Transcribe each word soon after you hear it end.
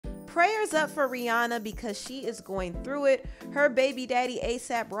Prayers up for Rihanna because she is going through it. Her baby daddy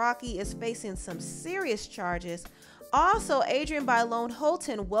A$AP Rocky is facing some serious charges. Also, Adrienne Bailon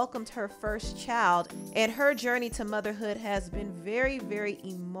Houghton welcomed her first child, and her journey to motherhood has been very, very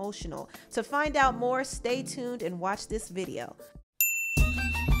emotional. To find out more, stay tuned and watch this video.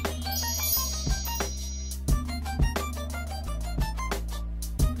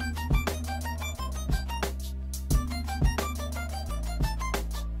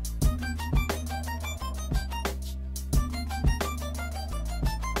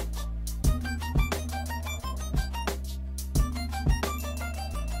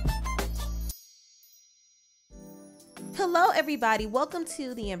 Hello everybody, welcome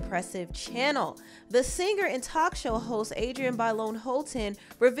to the Empressive channel. The singer and talk show host Adrienne Bailon Houghton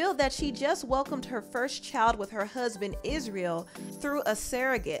revealed that she just welcomed her first child with her husband Israel through a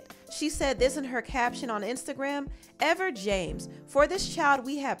surrogate. She said this in her caption on Instagram: "Ever James, for this child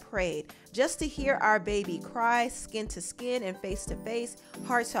we have prayed, just to hear our baby cry, skin to skin and face to face,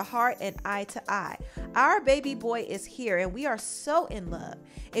 heart to heart and eye to eye. Our baby boy is here and we are so in love.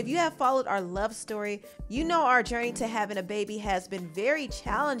 If you have followed our love story, you know our journey to having a baby has been very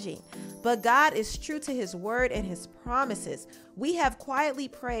challenging, but God is true to his word and his promises. We have quietly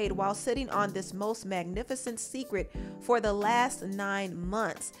prayed while sitting on this most magnificent secret for the last 9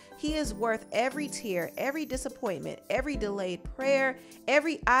 months. He is worth every tear, every disappointment, every delayed prayer,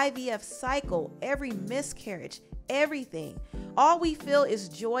 every IVF cycle, every miscarriage, everything. All we feel is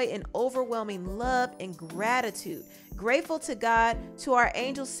joy and overwhelming love and gratitude. Grateful to God, to our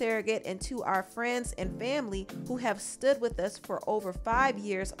angel surrogate, and to our friends and family who have stood with us for over 5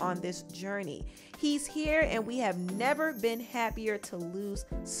 years on this journey. He's here and we have never been happier to lose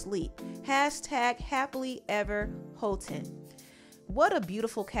sleep. Hashtag happily ever Houghton." What a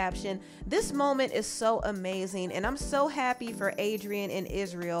beautiful caption. This moment is so amazing, and I'm so happy for Adrienne and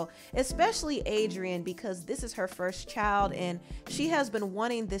Israel, especially Adrienne, because this is her first child and she has been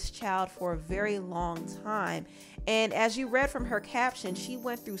wanting this child for a very long time. And as you read from her caption, she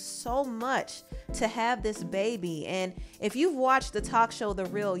went through so much to have this baby. And if you've watched the talk show The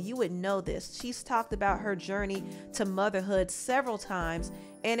Real, you would know this. She's talked about her journey to motherhood several times,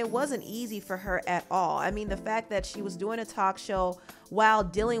 and it wasn't easy for her at all. I mean, the fact that she was doing a talk show while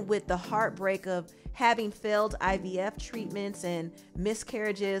dealing with the heartbreak of having failed IVF treatments and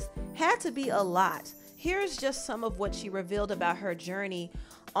miscarriages had to be a lot. Here's just some of what she revealed about her journey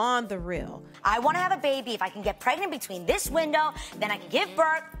on The Real. "I want to have a baby. If I can get pregnant between this window, then I can give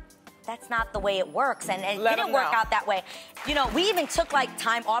birth." That's not the way it works, and it didn't work out that way. You know, we even took like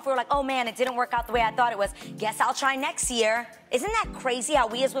time off. We were like, "Oh man, it didn't work out the way I thought it was. Guess I'll try next year." Isn't that crazy how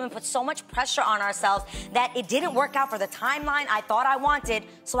we as women put so much pressure on ourselves that it didn't work out for the timeline I thought I wanted,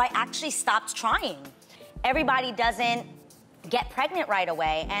 so I actually stopped trying. Everybody doesn't get pregnant right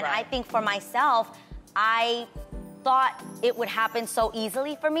away, and I think for myself, I thought it would happen so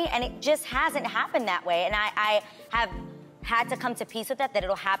easily for me, and it just hasn't happened that way. And I have had to come to peace with that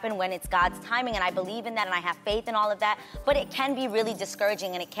it'll happen when it's God's timing, and I believe in that, and I have faith in all of that. But it can be really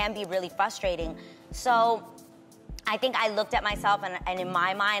discouraging, and it can be really frustrating. So I think I looked at myself, and in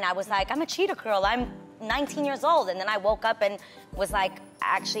my mind, I was like, I'm a cheetah girl. I'm 19 years old. And then I woke up and was like,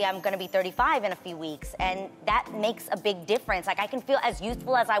 actually, I'm gonna be 35 in a few weeks. And that makes a big difference. Like, I can feel as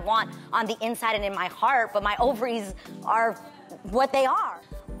youthful as I want on the inside and in my heart, but my ovaries are what they are.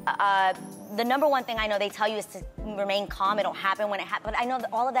 The number one thing I know they tell you is to remain calm. It'll happen when it happens. But I know that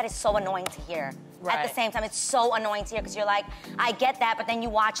all of that is so annoying to hear. At the same time, it's so annoying to hear, because you're like, I get that, but then you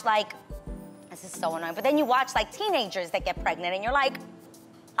watch like, this is so annoying, but then you watch like teenagers that get pregnant and you're like,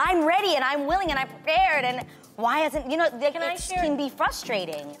 I'm ready and I'm willing and I'm prepared, and why hasn't, you know, it can be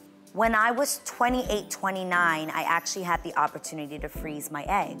frustrating. When I was 28, 29, I actually had the opportunity to freeze my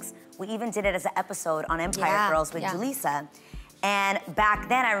eggs. We even did it as an episode on Empire Girls with Julissa. And back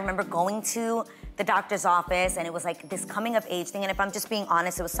then, I remember going to the doctor's office, and it was like this coming of age thing. And if I'm just being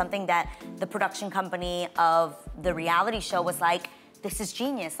honest, it was something that the production company of the reality show was like, this is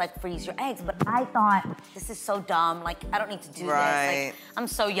genius, like freeze your eggs. But I thought, this is so dumb, like I don't need to do this. Like, I'm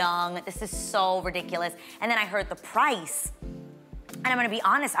so young, this is so ridiculous. And then I heard the price. And I'm gonna be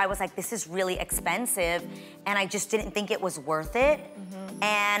honest, I was like, this is really expensive, and I just didn't think it was worth it.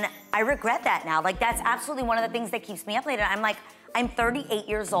 And I regret that now. Like, that's absolutely one of the things that keeps me up late. I'm like, I'm 38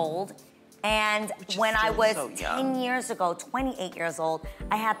 years old, and when I was 10 years ago, 28 years old,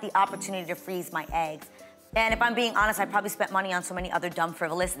 I had the opportunity to freeze my eggs. And if I'm being honest, I probably spent money on so many other dumb,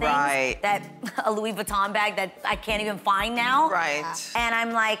 frivolous things. That a Louis Vuitton bag that I can't even find now. And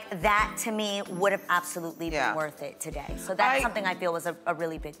I'm like, that to me would have absolutely been worth it today. So that's something I feel was a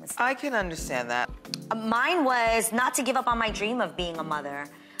really big mistake. I can understand that. Mine was not to give up on my dream of being a mother.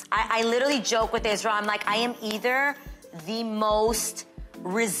 I literally joke with Israel. I'm like, I am either the most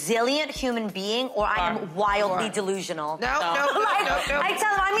resilient human being or I am wildly delusional. No. I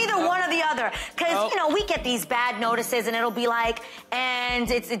tell them I'm either one or the other. Because, you know, we get these bad notices and it'll be like, and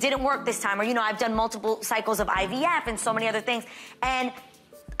it didn't work this time. Or, you know, I've done multiple cycles of IVF and so many other things. And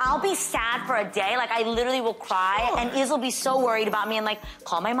I'll be sad for a day. Like, I literally will cry. And Iz will be so worried about me and, like,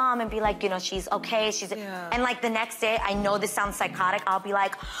 call my mom and be like, you know, she's okay. And, like, the next day, I know this sounds psychotic. I'll be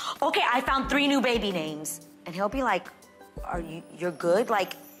like, okay, I found 3 new baby names. And he'll be like, you're good?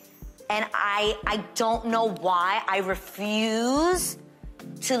 Like, and I don't know why I refuse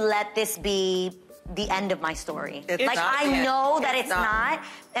to let this be the end of my story. I know that it's not,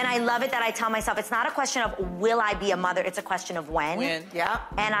 and I love it that I tell myself it's not a question of will I be a mother, it's a question of when. Yeah.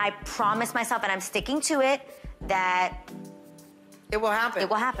 And I promise myself, and I'm sticking to it, that it will happen. It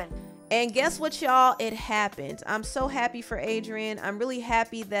will happen. And guess what, y'all? It happened. I'm so happy for Adrienne. I'm really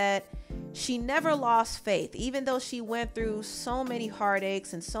happy that she never lost faith. Even though she went through so many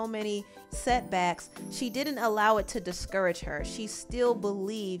heartaches and so many setbacks, she didn't allow it to discourage her. She still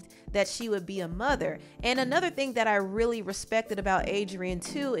believed that she would be a mother. And another thing that I really respected about Adrienne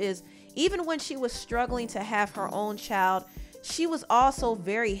too is even when she was struggling to have her own child, she was also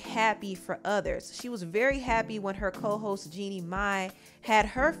very happy for others. She was very happy when her co-host Jeannie Mai had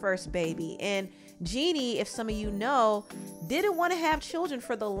her first baby. And Jeannie, if some of you know, didn't want to have children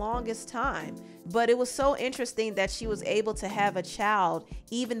for the longest time. But it was so interesting that she was able to have a child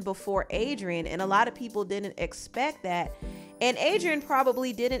even before Adrienne. And a lot of people didn't expect that. And Adrienne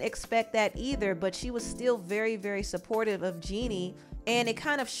probably didn't expect that either, but she was still very, very supportive of Jeannie. And it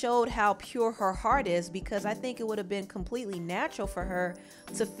kind of showed how pure her heart is, because I think it would have been completely natural for her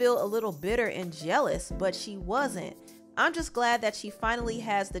to feel a little bitter and jealous, but she wasn't. I'm just glad that she finally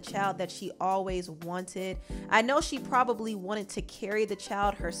has the child that she always wanted. I know she probably wanted to carry the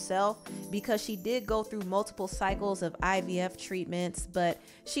child herself because she did go through multiple cycles of IVF treatments, but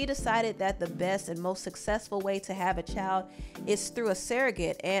she decided that the best and most successful way to have a child is through a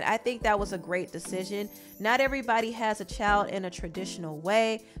surrogate. And I think that was a great decision. Not everybody has a child in a traditional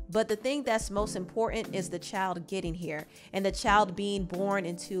way, but the thing that's most important is the child getting here and the child being born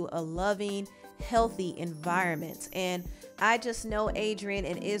into a loving, healthy environment. And I just know Adrienne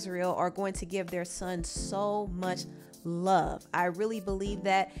and Israel are going to give their son so much love. I really believe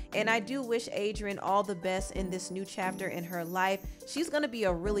that. And I do wish Adrienne all the best in this new chapter in her life. She's going to be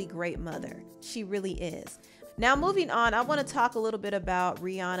a really great mother. She really is. Now, moving on, I want to talk a little bit about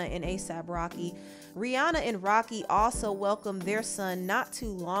Rihanna and A$AP Rocky. Rihanna and Rocky also welcomed their son not too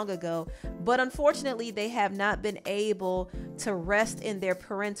long ago, but unfortunately they have not been able to rest in their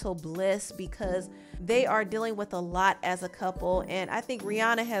parental bliss because they are dealing with a lot as a couple. And I think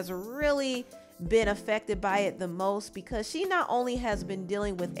Rihanna has really been affected by it the most because she not only has been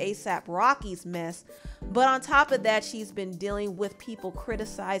dealing with A$AP Rocky's mess, but on top of that, she's been dealing with people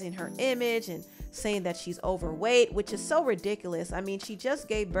criticizing her image and saying that she's overweight, which is so ridiculous. I mean, she just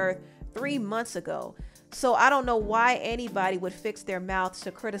gave birth 3 months ago. So I don't know why anybody would fix their mouths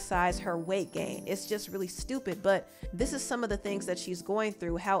to criticize her weight gain. It's just really stupid, but this is some of the things that she's going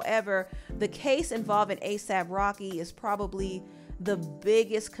through. However, the case involving A$AP Rocky is probably the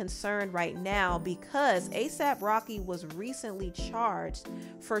biggest concern right now because A$AP Rocky was recently charged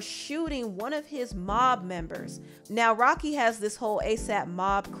for shooting one of his mob members. Now, Rocky has this whole A$AP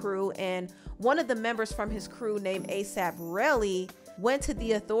mob crew, and one of the members from his crew named A$AP Relly went to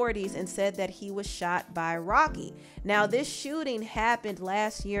the authorities and said that he was shot by Rocky. Now, this shooting happened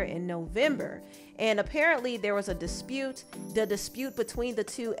last year in November, and apparently there was a dispute. The dispute between the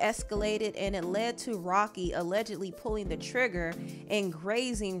two escalated, and it led to Rocky allegedly pulling the trigger and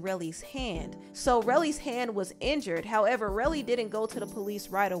grazing Relly's hand. So Relly's hand was injured. However, Relly didn't go to the police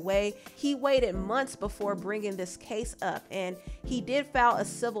right away. He waited months before bringing this case up, and he did file a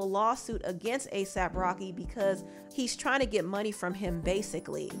civil lawsuit against A$AP Rocky because he's trying to get money from him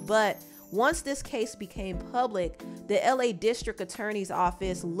basically. But once this case became public, the LA District Attorney's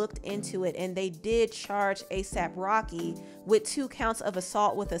Office looked into it, and they did charge A$AP Rocky with 2 counts of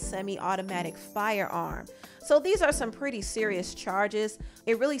assault with a semi-automatic firearm. So these are some pretty serious charges.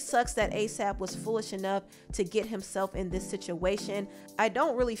 It really sucks that A$AP was foolish enough to get himself in this situation. I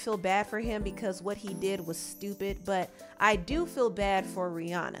don't really feel bad for him because what he did was stupid, but I do feel bad for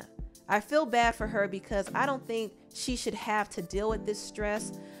Rihanna. I feel bad for her because I don't think she should have to deal with this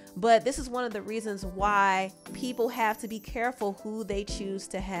stress. But this is one of the reasons why people have to be careful who they choose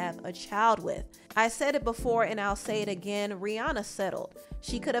to have a child with. I said it before and I'll say it again. Rihanna settled.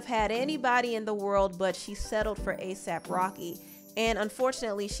 She could have had anybody in the world, but she settled for A$AP Rocky. And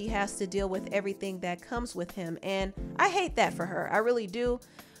unfortunately, she has to deal with everything that comes with him. And I hate that for her. I really do.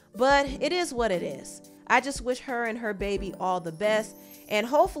 But it is what it is. I just wish her and her baby all the best, and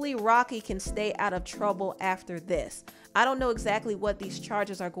hopefully Rocky can stay out of trouble after this. I don't know exactly what these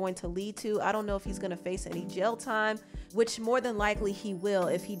charges are going to lead to. I don't know if he's going to face any jail time, which more than likely he will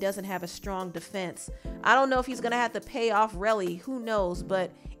if he doesn't have a strong defense. I don't know if he's going to have to pay off Relly, who knows,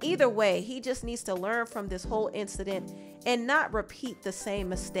 but either way, he just needs to learn from this whole incident and not repeat the same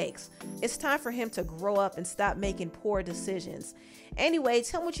mistakes. It's time for him to grow up and stop making poor decisions. Anyway,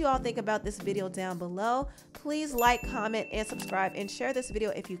 tell me what you all think about this video down below. Please like, comment, and subscribe, and share this video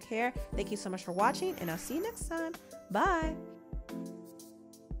if you care. Thank you so much for watching, and I'll see you next time. Bye.